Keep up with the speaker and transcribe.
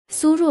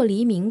苏若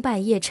离明白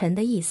叶辰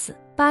的意思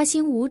，8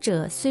星武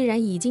者虽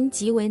然已经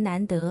极为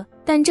难得，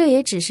但这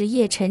也只是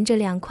叶辰这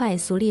辆快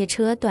速列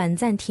车短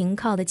暂停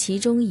靠的其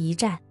中一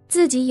站。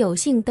自己有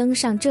幸登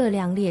上这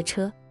辆列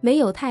车，没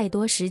有太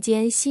多时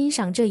间欣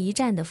赏这一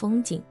站的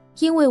风景，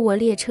因为我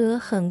列车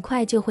很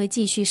快就会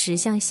继续驶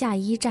向下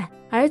一站，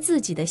而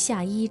自己的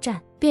下一站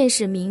便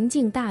是明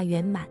镜大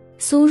圆满。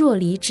苏若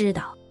离知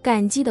道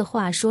感激的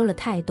话说了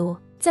太多，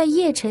在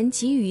叶辰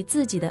给予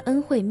自己的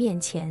恩惠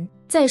面前，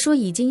再说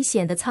已经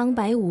显得苍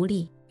白无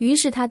力，于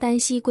是他单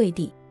膝跪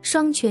地，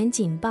双拳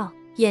紧抱，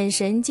眼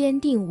神坚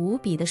定无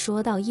比地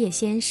说道：叶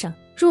先生，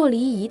若离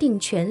一定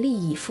全力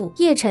以赴。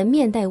叶辰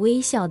面带微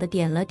笑地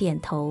点了点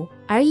头，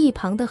而一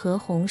旁的何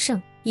鸿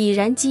胜已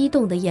然激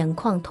动得眼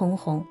眶通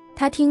红。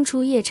他听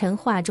出叶辰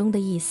话中的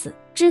意思，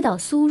知道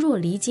苏若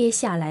离接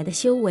下来的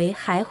修为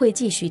还会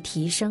继续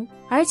提升，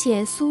而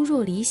且苏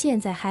若离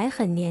现在还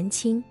很年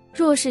轻，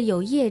若是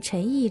有叶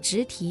辰一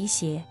直提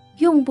携，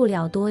用不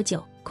了多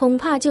久，恐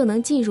怕就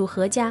能进入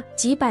何家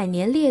几百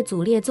年列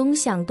祖列宗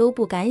想都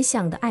不敢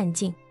想的暗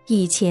境。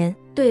以前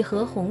对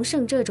何鸿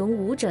胜这种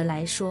武者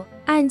来说，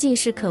暗境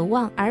是可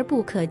望而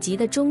不可及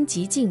的终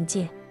极境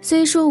界。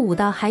虽说武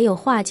道还有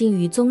化境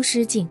与宗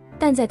师境，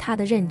但在他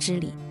的认知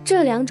里，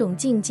这两种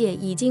境界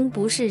已经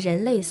不是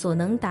人类所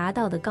能达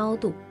到的高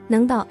度，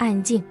能到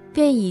暗境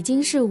便已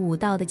经是武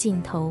道的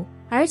尽头，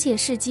而且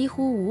是几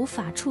乎无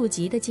法触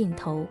及的尽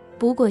头。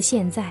不过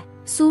现在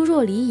苏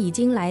若离已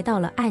经来到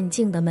了暗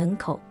境的门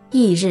口。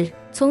翌日，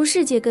从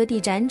世界各地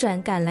辗转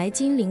赶来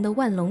金陵的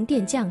万龙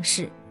殿将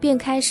士便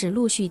开始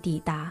陆续抵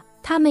达，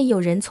他们有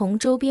人从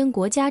周边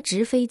国家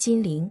直飞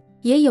金陵，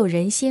也有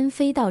人先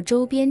飞到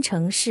周边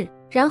城市，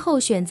然后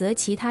选择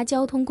其他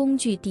交通工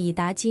具抵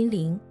达金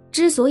陵。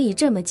之所以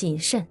这么谨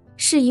慎，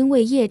是因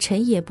为叶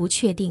辰也不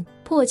确定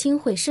破清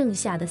会剩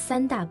下的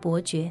3大伯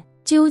爵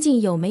究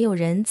竟有没有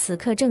人此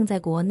刻正在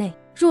国内。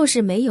若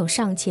是没有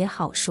尚且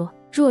好说，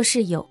若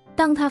是有，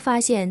当他发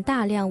现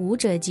大量武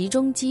者集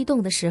中机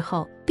动的时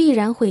候，必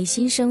然会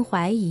心生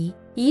怀疑。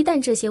一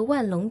旦这些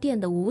万龙殿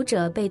的武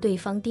者被对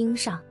方盯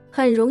上，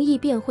很容易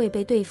便会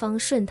被对方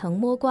顺藤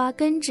摸瓜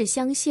跟至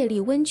香榭丽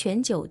温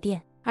泉酒店。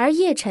而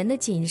叶辰的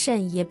谨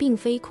慎也并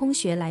非空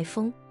穴来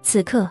风。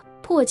此刻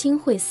破清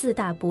会4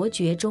大伯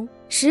爵中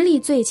实力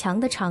最强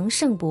的常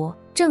胜伯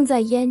正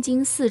在燕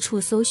京四处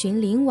搜寻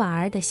林婉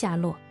儿的下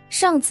落。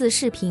上次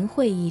视频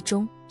会议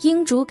中，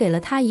英主给了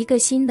他一个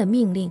新的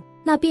命令，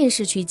那便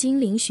是去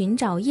金陵寻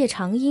找叶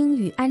长英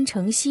与安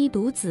城西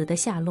独子的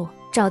下落，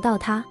找到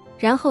他，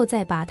然后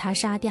再把他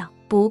杀掉。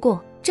不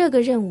过这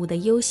个任务的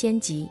优先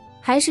级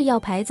还是要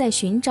排在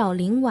寻找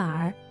林婉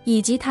儿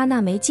以及他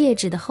那枚戒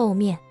指的后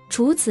面。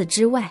除此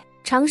之外，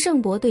常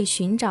胜伯对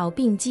寻找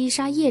并击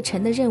杀叶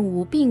辰的任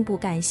务并不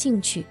感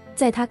兴趣。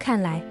在他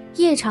看来，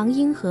叶长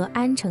英和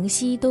安城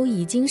西都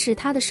已经是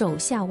他的手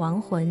下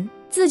亡魂，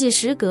自己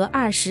时隔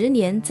20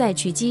年再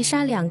去击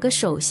杀2个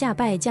手下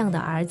败将的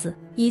儿子，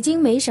已经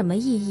没什么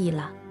意义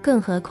了。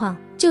更何况，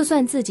就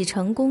算自己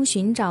成功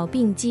寻找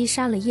并击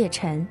杀了叶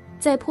辰，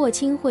在破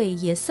清会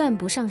也算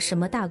不上什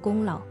么大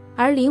功劳。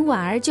而林婉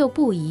儿就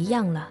不一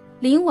样了，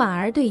林婉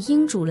儿对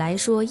英主来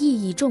说意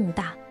义重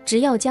大，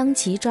只要将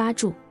其抓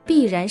住，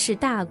必然是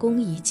大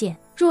功一件。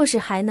若是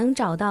还能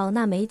找到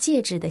那枚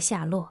戒指的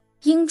下落，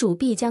英主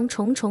必将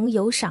重重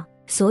有赏。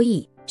所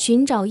以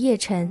寻找叶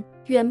辰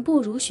远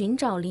不如寻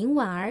找林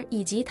婉儿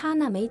以及他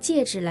那枚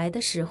戒指来的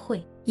实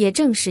惠。也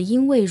正是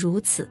因为如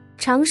此，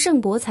常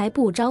胜伯才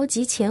不着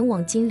急前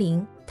往金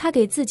陵。他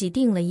给自己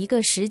定了一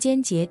个时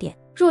间节点，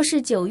若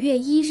是9月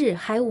1日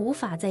还无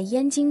法在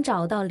燕京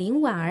找到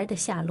林婉儿的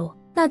下落，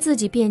那自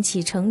己便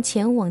启程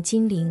前往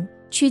金陵，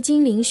去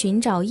金陵寻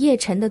找叶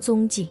辰的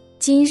踪迹。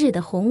今日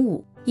的洪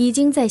武已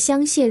经在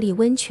香榭丽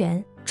温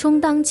泉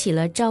充当起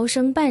了招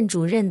生办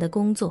主任的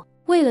工作。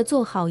为了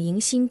做好迎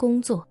新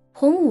工作，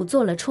洪武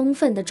做了充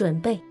分的准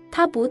备。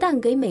他不但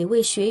给每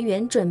位学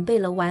员准备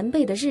了完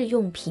备的日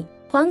用品，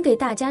还给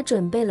大家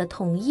准备了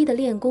统一的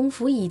练功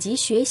服以及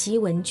学习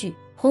文具。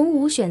洪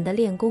武选的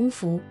练功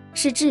服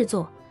是制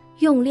作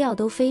用料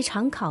都非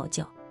常考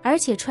究，而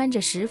且穿着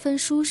十分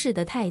舒适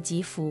的太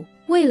极服。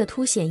为了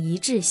凸显一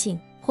致性，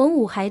洪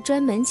武还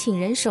专门请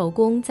人手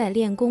工在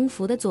练功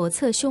服的左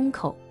侧胸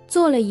口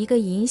做了一个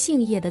银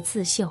杏叶的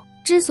刺绣。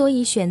之所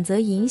以选择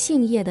银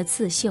杏叶的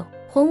刺绣，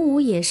洪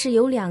武也是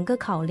有2个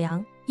考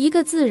量，一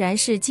个自然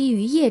是基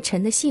于叶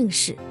辰的姓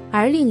氏，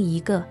而另一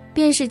个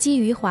便是基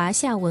于华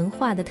夏文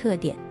化的特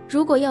点。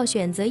如果要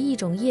选择一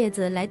种叶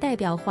子来代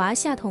表华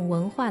夏统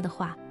文化的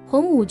话，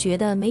洪武觉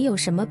得没有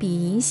什么比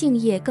银杏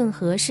叶更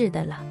合适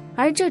的了。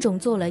而这种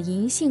做了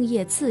银杏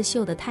叶刺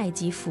绣的太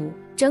极服，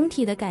整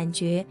体的感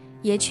觉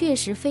也确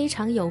实非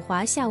常有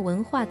华夏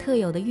文化特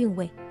有的韵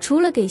味。除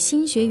了给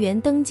新学员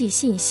登记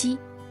信息、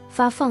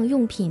发放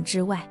用品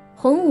之外，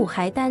洪武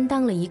还担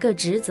当了一个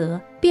职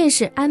责，便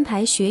是安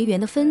排学员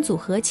的分组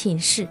和寝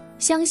室。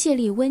香榭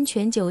丽温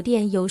泉酒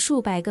店有数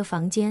百个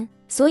房间，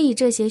所以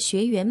这些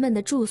学员们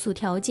的住宿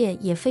条件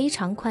也非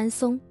常宽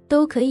松，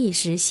都可以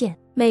实现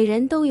每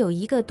人都有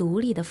一个独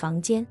立的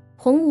房间。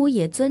洪武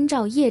也遵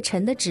照叶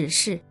辰的指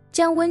示，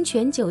将温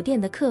泉酒店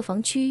的客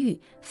房区域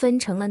分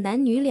成了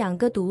男女2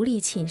个独立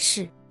寝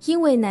室。因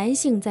为男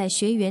性在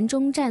学员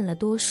中占了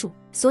多数，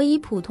所以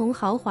普通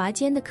豪华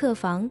间的客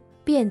房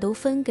便都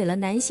分给了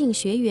男性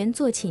学员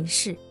做寝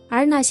室，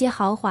而那些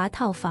豪华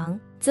套房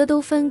则都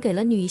分给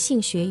了女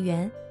性学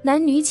员。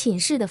男女寝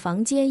室的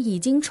房间已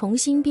经重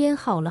新编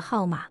好了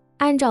号码，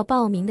按照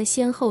报名的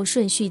先后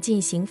顺序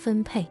进行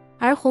分配，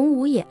而洪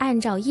武也按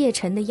照叶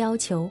晨的要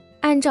求，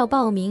按照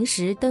报名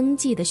时登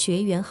记的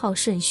学员号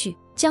顺序，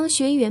将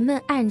学员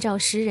们按照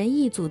10人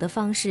一组的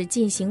方式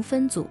进行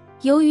分组。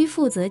由于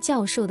负责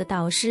教授的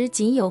导师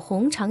仅有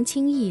洪长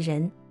青1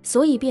人，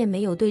所以便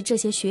没有对这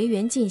些学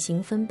员进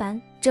行分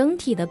班，整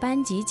体的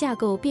班级架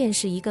构便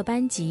是一个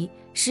班级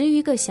10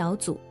余个小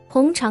组。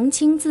洪长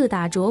青自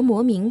打琢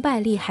磨明白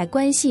利害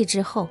关系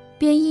之后，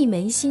便一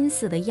门心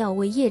思的要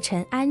为叶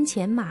晨鞍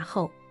前马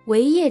后，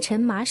为叶晨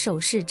马首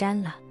是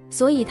瞻了。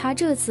所以他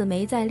这次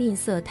没再吝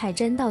啬太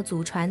真道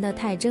祖传的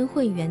太真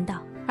混元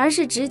道，而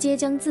是直接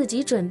将自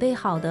己准备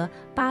好的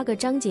8个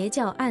章节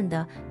教案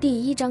的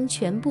第1章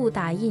全部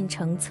打印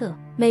成册。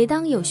每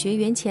当有学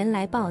员前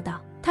来报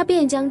道，他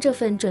便将这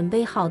份准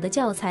备好的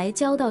教材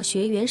交到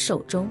学员手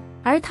中。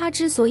而他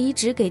之所以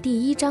只给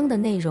第1章的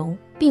内容，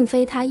并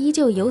非他依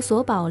旧有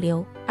所保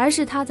留，而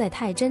是他在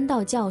太真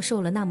道教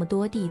授了那么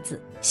多弟子，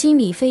心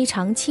里非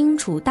常清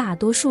楚大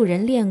多数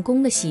人练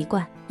功的习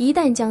惯，一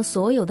旦将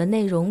所有的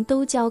内容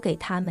都交给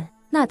他们，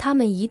那他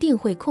们一定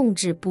会控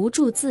制不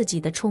住自己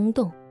的冲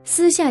动，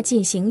私下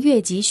进行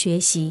越级学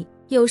习。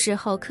有时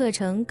候课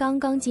程刚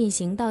刚进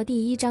行到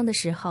第1章的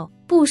时候，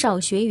不少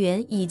学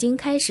员已经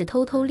开始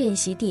偷偷练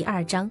习第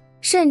2章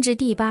甚至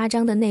第8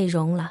章的内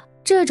容了。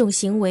这种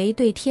行为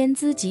对天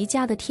资极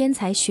佳的天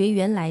才学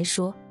员来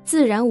说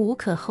自然无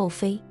可厚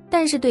非，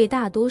但是对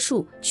大多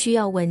数需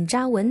要稳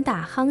扎稳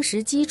打夯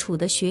实基础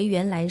的学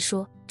员来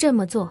说，这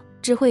么做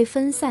只会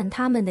分散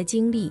他们的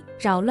精力，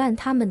扰乱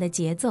他们的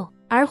节奏。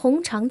而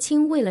洪长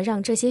青为了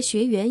让这些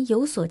学员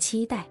有所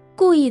期待，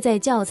故意在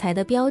教材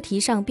的标题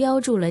上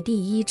标注了第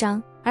1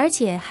章，而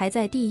且还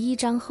在第1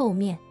章后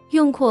面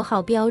用括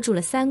号标注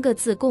了3个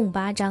字共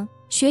8章。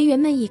学员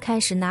们一开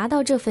始拿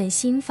到这份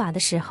心法的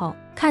时候，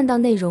看到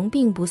内容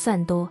并不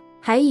算多，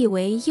还以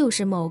为又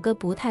是某个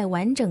不太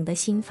完整的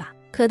心法，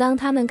可当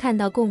他们看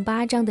到共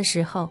8章的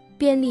时候，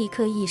便立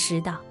刻意识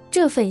到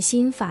这份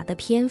心法的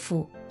篇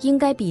幅应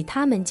该比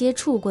他们接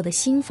触过的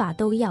心法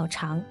都要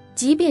长，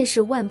即便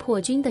是万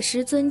破军的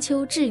师尊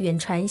丘致远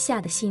传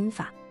下的心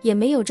法也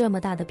没有这么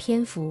大的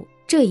篇幅。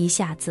这一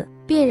下子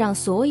便让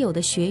所有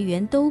的学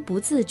员都不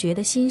自觉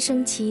地心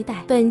生期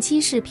待。本期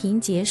视频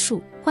结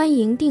束，欢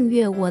迎订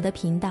阅我的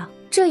频道，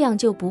这样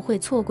就不会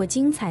错过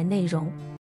精彩内容。